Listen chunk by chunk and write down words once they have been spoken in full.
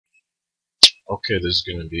Okay, this is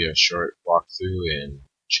going to be a short walkthrough in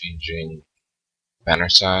changing banner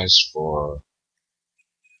size for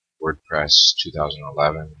WordPress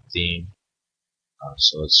 2011 theme.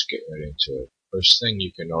 So let's get right into it. First thing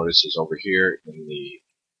you can notice is over here in the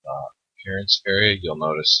appearance area, you'll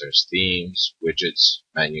notice there's themes, widgets,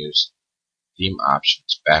 menus, theme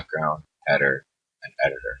options, background, header, and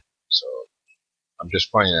editor. So I'm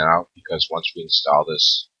just pointing that out because once we install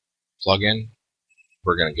this plugin,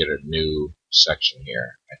 we're going to get a new section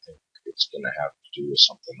here. I think it's going to have to do with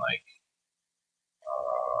something like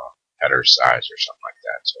header size or something like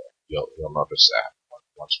that. So you'll notice that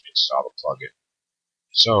once we install the plugin.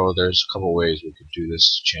 So there's a couple ways we could do this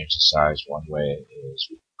to change the size. One way is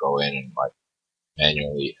we could go in and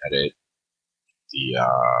manually edit the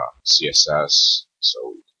CSS. So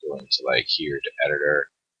we could go into here to editor,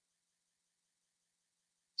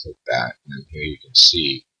 click that, and then here you can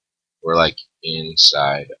see we're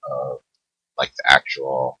inside of the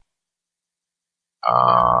actual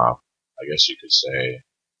I guess you could say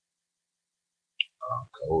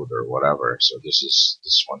code or whatever. So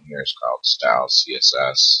this one here is called style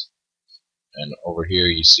CSS, and over here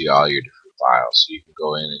you see all your different files. So you can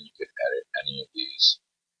go in and you can edit any of these,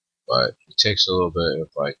 but it takes a little bit of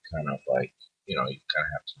you kind of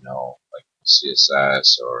have to know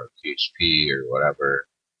CSS or PHP or whatever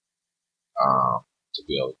to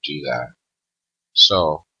be able to do that.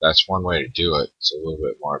 So that's one way to do it. It's a little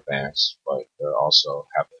bit more advanced, but there also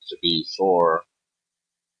happens to be for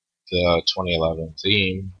the 2011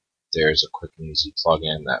 theme, there's a quick and easy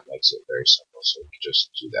plugin that makes it very simple. So we can just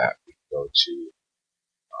do that. We can go to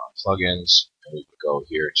plugins, and we can go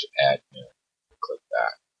here to admin and click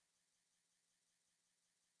that.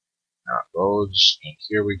 Now it loads, and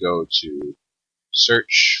here we go to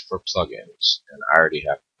search for plugins. And I already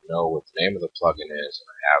have to know what the name of the plugin is, and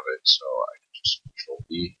I have it, so I can just Control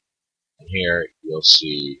V. And here you'll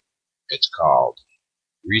see it's called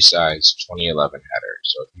Resize 2011 header.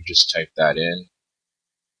 So if you just type that in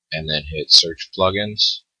and then hit search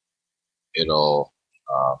plugins, it'll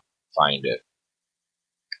find it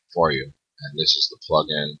for you. And this is the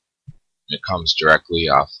plugin. It comes directly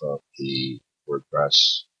off of the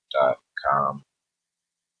WordPress.com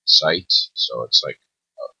site. So it's like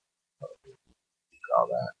what do you call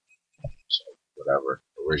that? So whatever,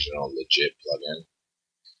 original legit plugin.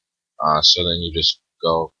 So then you just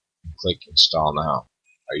go and click install now.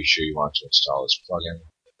 Are you sure you want to install this plugin?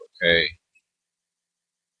 Okay.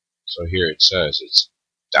 So here it says it's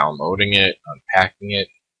downloading it, unpacking it,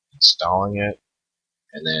 installing it,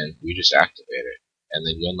 and then we just activate it. And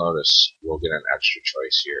then you'll notice we'll get an extra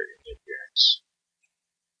choice here in the appearance.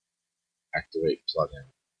 Activate plugin.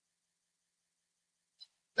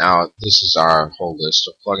 Now this is our whole list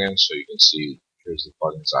of plugins, so you can see here's the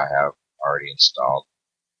plugins I have already installed.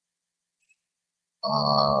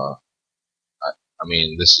 I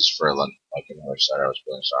mean, this is for another site I was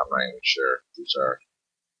building, so I'm not even sure if these are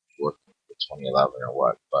working for 2011 or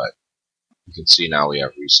what, but you can see now we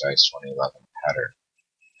have Resize 2011 header.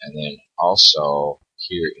 And then also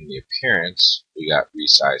here in the appearance, we got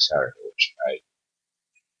Resize header, which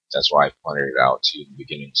that's why I pointed it out to you in the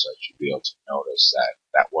beginning, so that you'd be able to notice that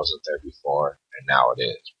that wasn't there before, and now it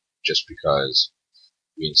is, just because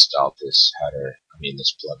we installed this header,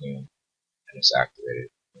 this plugin, and it's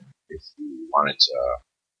activated. If you wanted to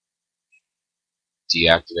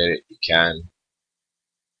deactivate it, you can.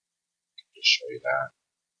 Just show you that.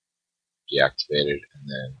 Deactivate it, and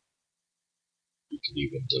then you can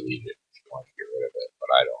even delete it if you want to get rid of it,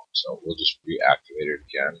 but I don't. So we'll just reactivate it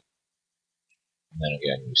again. And then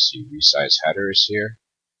again, you see Resize headers here.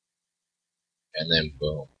 And then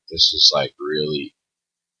boom. This is really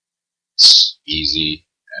easy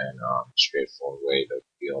and straightforward way to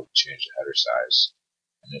be able to change the header size.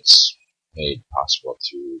 And it's made possible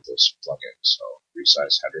through this plugin. So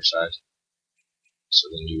Resize header size. So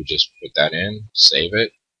then you would just put that in, save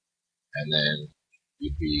it, and then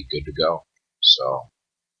you'd be good to go. So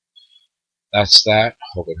that's that.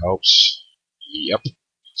 Hope it helps. Yep.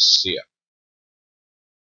 See ya.